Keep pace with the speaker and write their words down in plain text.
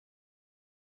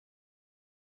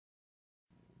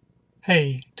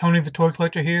Hey, Tony the Toy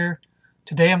Collector here.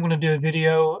 Today I'm going to do a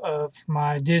video of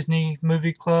my Disney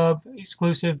Movie Club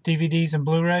exclusive DVDs and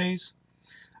Blu-rays.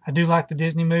 I do like the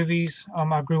Disney movies.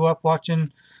 I grew up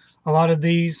watching a lot of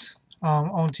these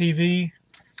on TV.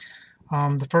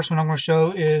 The first one I'm going to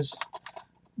show is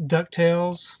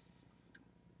DuckTales.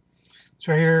 This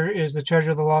right here is The Treasure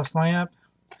of the Lost Lamp.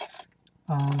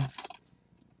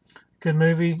 Good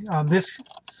movie.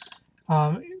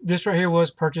 This right here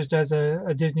was purchased as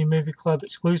a Disney Movie Club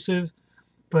exclusive,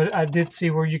 but I did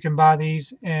see where you can buy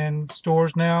these in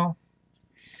stores now.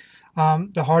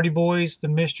 The Hardy Boys, The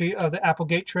Mystery of the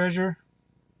Applegate Treasure.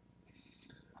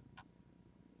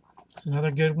 It's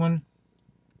another good one.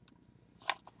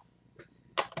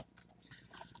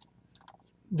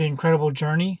 The Incredible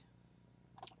Journey.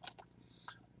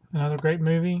 Another great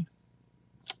movie.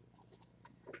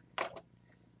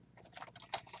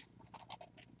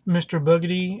 Mr.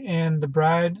 Boogedy and the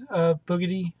Bride of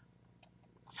Boogedy.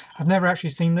 I've never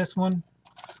actually seen this one,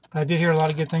 but I did hear a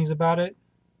lot of good things about it.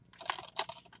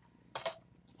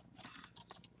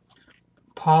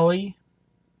 Polly.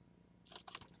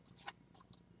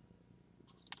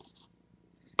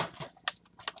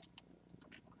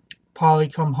 Polly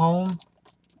Come Home.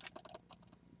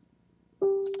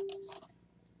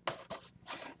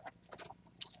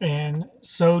 And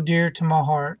So Dear to My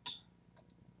Heart.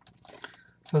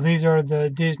 So these are the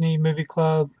Disney Movie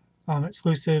Club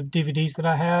exclusive DVDs that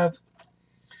I have.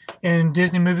 And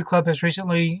Disney Movie Club has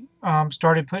recently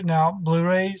started putting out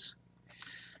Blu-rays.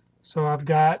 So I've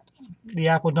got the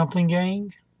Apple Dumpling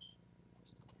Gang.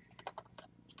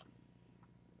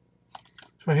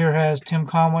 So here has Tim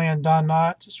Conway and Don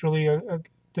Knotts. It's really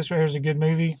this right here is a good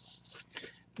movie.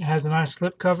 It has a nice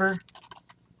slipcover.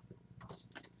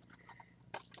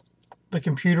 The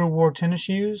Computer Wore Tennis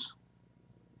Shoes.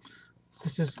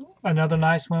 This is another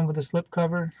nice one with a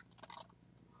slipcover.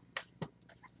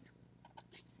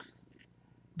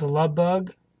 The Love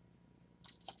Bug.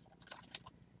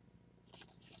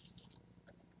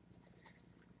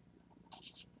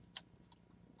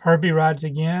 Herbie Rides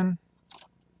Again.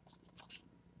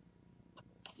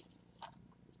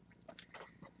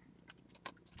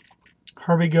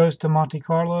 Herbie Goes to Monte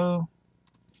Carlo,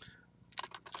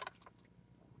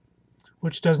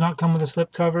 which does not come with a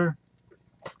slipcover.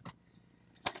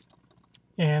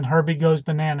 And Herbie Goes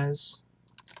Bananas.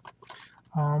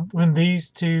 When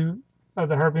these two of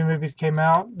the Herbie movies came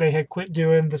out, they had quit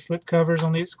doing the slipcovers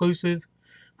on the exclusive,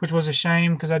 which was a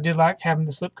shame because I did like having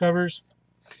the slipcovers.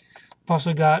 I've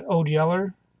also got Old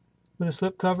Yeller with a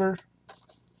slipcover.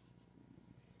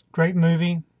 Great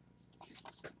movie.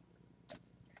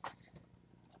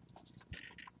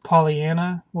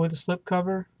 Pollyanna with a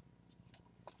slipcover.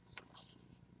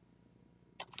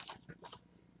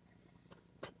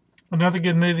 Another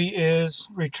good movie is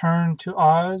Return to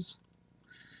Oz.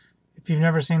 If you've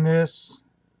never seen this,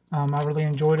 I really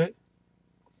enjoyed it.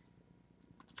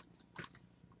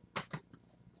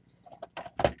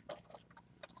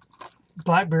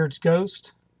 Blackbeard's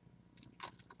Ghost.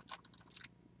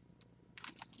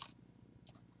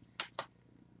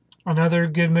 Another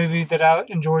good movie that I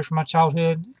enjoyed from my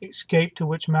childhood, Escape to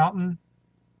Witch Mountain.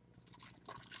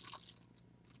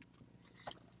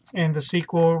 And the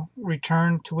sequel,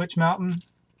 Return to Witch Mountain.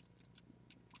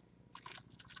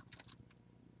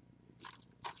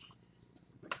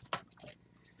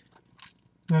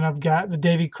 Then I've got the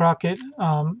Davy Crockett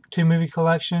two-movie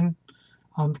collection,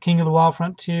 The King of the Wild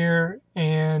Frontier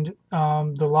and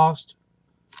the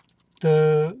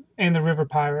River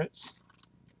Pirates.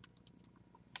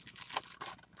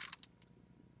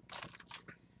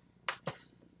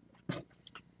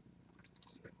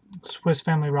 Swiss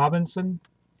Family Robinson.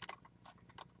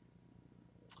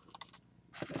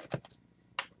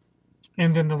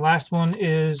 And then the last one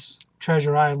is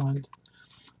Treasure Island.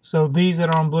 So these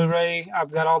that are on Blu-ray,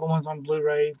 I've got all the ones on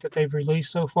Blu-ray that they've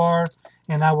released so far,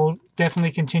 and I will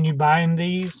definitely continue buying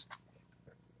these.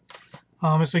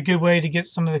 It's a good way to get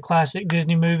some of the classic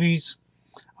Disney movies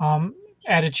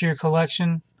added to your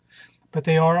collection, but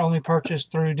they are only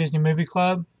purchased through Disney Movie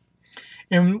Club.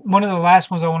 And one of the last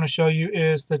ones I want to show you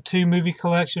is the two-movie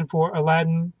collection for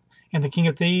Aladdin and the King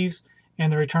of Thieves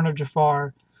and The Return of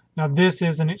Jafar. Now this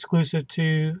is an exclusive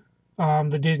to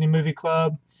the Disney Movie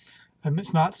Club.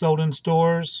 It's not sold in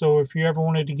stores, so if you ever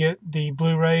wanted to get the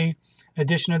Blu-ray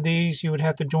edition of these, you would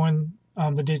have to join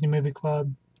the Disney Movie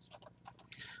Club.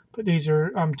 But these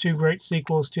are two great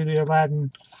sequels to the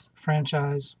Aladdin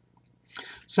franchise.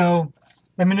 So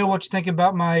let me know what you think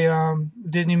about my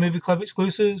Disney Movie Club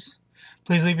exclusives.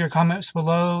 Please leave your comments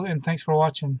below, and thanks for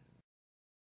watching.